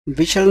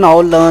We shall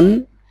now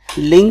learn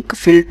link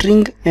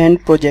filtering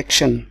and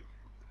projection.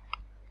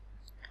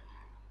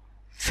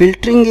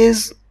 Filtering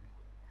is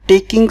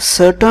taking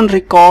certain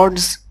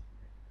records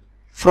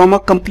from a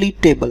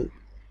complete table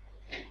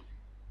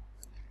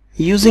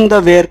using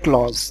the where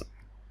clause,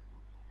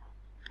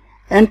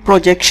 and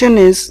projection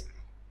is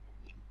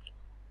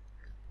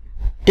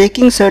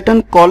taking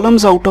certain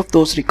columns out of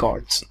those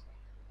records.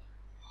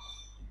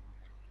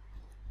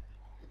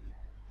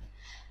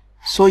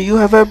 So you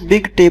have a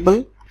big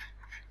table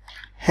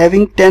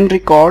having 10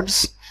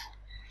 records,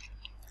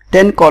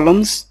 10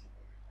 columns,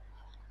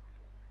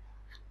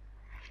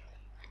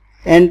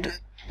 and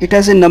it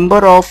has a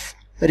number of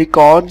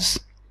records.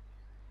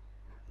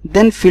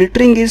 Then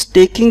filtering is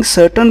taking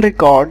certain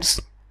records,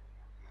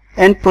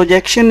 and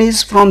projection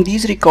is from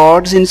these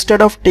records,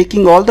 instead of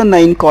taking all the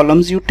 9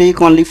 columns, you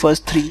take only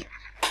first 3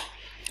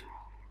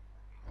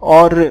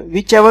 or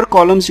whichever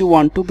columns you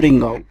want to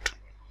bring out.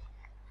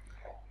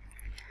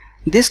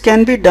 This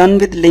can be done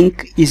with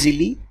LINQ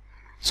easily.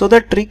 So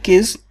the trick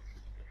is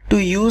to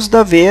use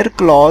the where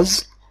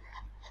clause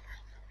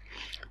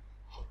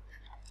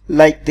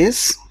like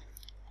this,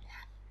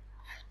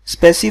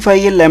 specify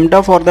a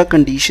lambda for the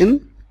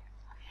condition,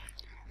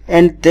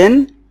 and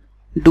then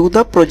do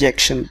the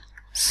projection.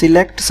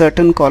 Select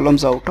certain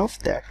columns out of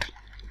that.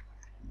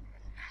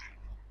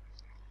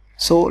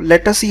 So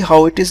let us see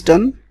how it is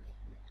done.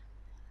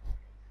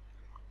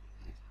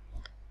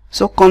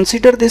 So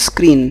consider this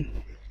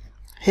screen.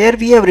 Here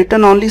we have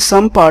written only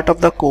some part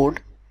of the code.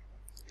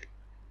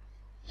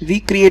 We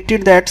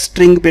created that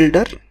string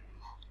builder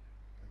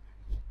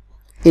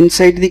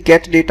inside the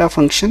getData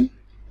function,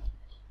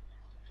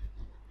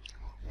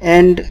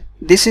 and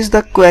this is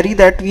the query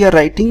that we are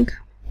writing.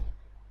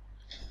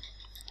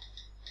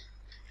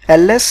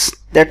 ls,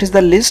 that is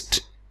the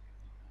list,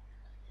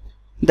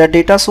 the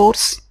data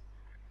source,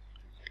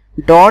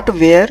 dot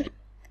where,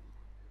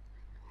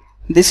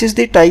 this is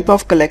the type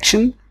of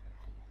collection,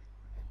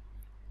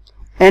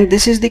 and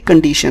this is the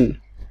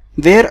condition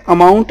where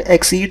amount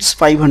exceeds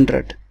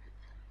 500.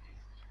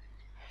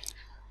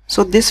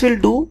 So this will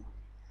do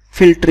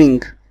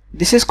filtering.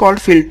 This is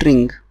called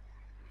filtering.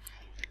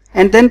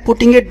 And then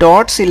putting a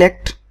dot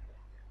select.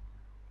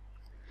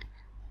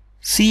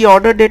 C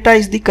order data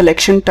is the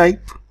collection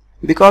type,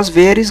 because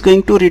where is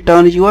going to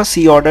return you a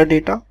C order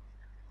data.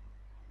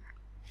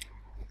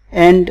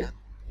 And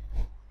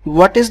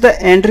what is the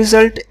end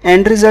result?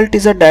 End result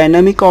is a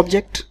dynamic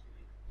object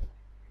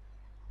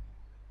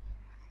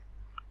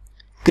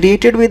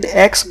created with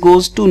x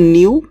goes to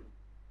new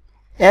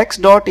x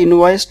dot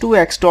invoice to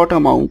x dot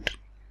amount.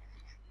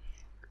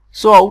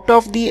 So out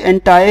of the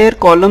entire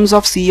columns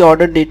of C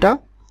order data,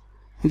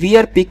 we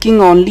are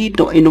picking only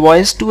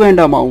invoice to and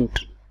amount,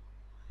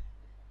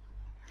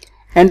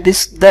 and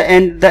this the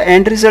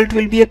end result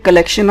will be a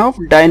collection of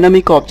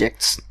dynamic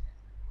objects.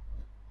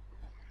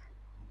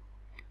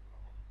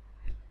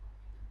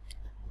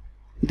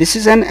 This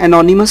is an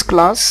anonymous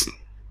class,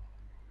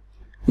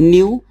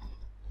 new.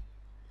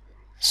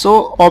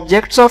 So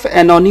objects of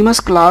anonymous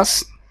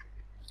class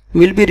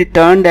will be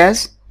returned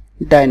as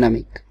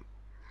dynamic.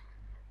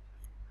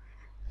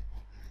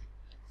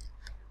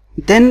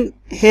 Then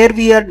here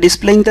we are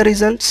displaying the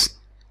results,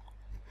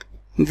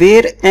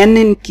 where n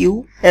in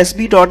q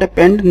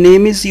sb.append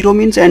name is 0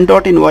 means n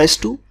dot invoice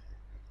to.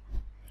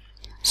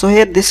 So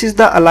here this is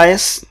the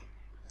alias,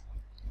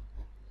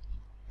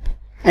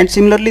 and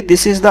similarly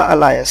this is the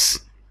alias,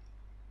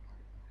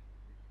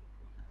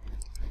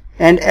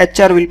 and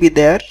HR will be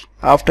there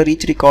after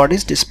each record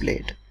is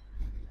displayed.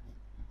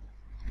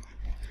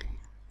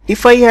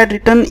 If I had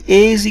written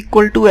A is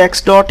equal to x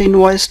dot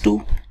invoice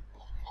to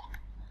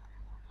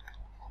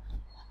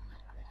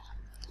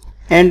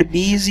and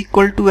B is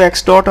equal to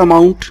x dot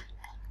amount,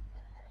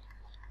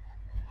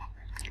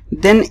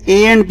 then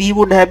A and B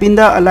would have been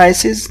the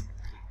aliases,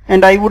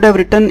 and I would have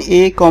written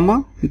A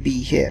comma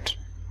B here.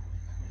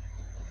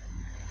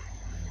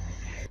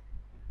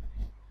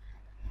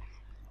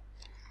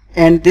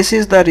 And this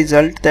is the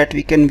result that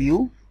we can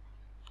view.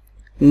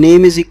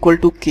 Name is equal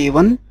to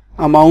K1,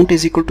 amount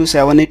is equal to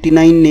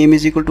 789, name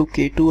is equal to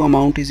K2,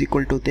 amount is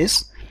equal to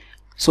this.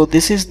 So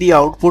this is the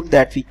output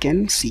that we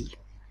can see.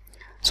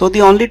 So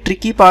the only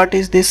tricky part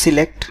is this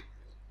select,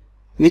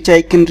 which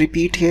I can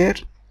repeat here.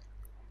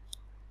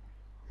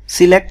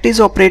 Select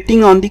is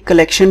operating on the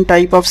collection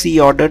type of C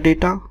order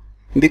data,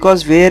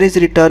 because where is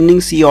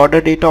returning C order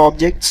data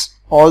objects.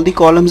 All the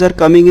columns are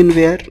coming in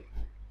where.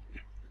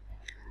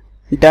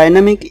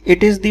 Dynamic,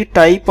 it is the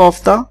type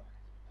of the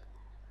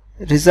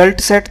result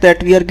set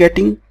that we are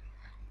getting.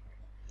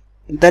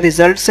 The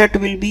result set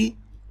will be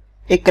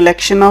a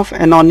collection of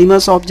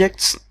anonymous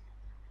objects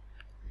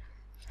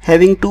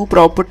having two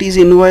properties,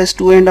 invoice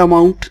to and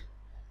amount.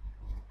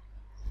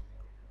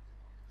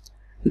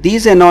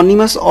 These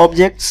anonymous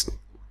objects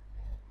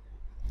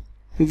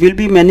will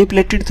be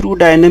manipulated through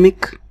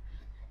dynamic.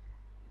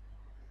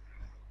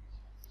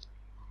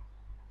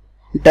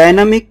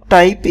 Dynamic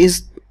type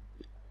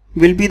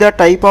will be the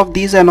type of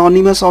these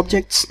anonymous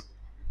objects.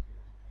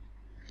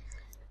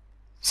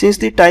 Since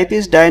the type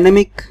is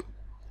dynamic,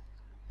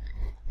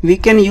 we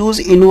can use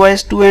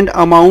invoice to and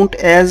amount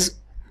as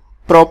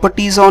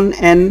properties on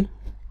n,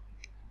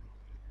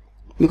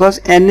 because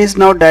n is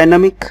now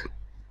dynamic.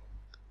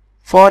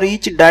 For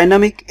each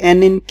dynamic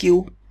n in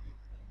Q,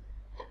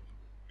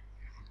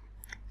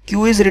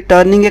 Q is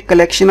returning a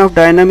collection of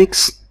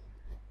dynamics.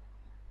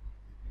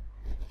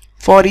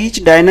 For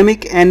each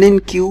dynamic n in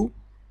Q,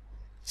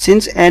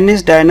 since n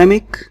is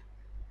dynamic,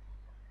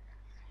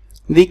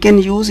 we can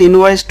use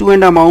invoice to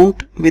and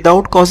amount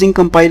without causing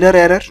compiler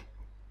error.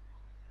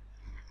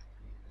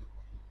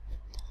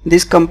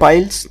 This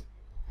compiles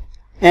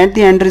and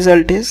the end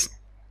result is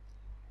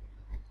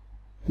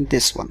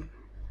this one.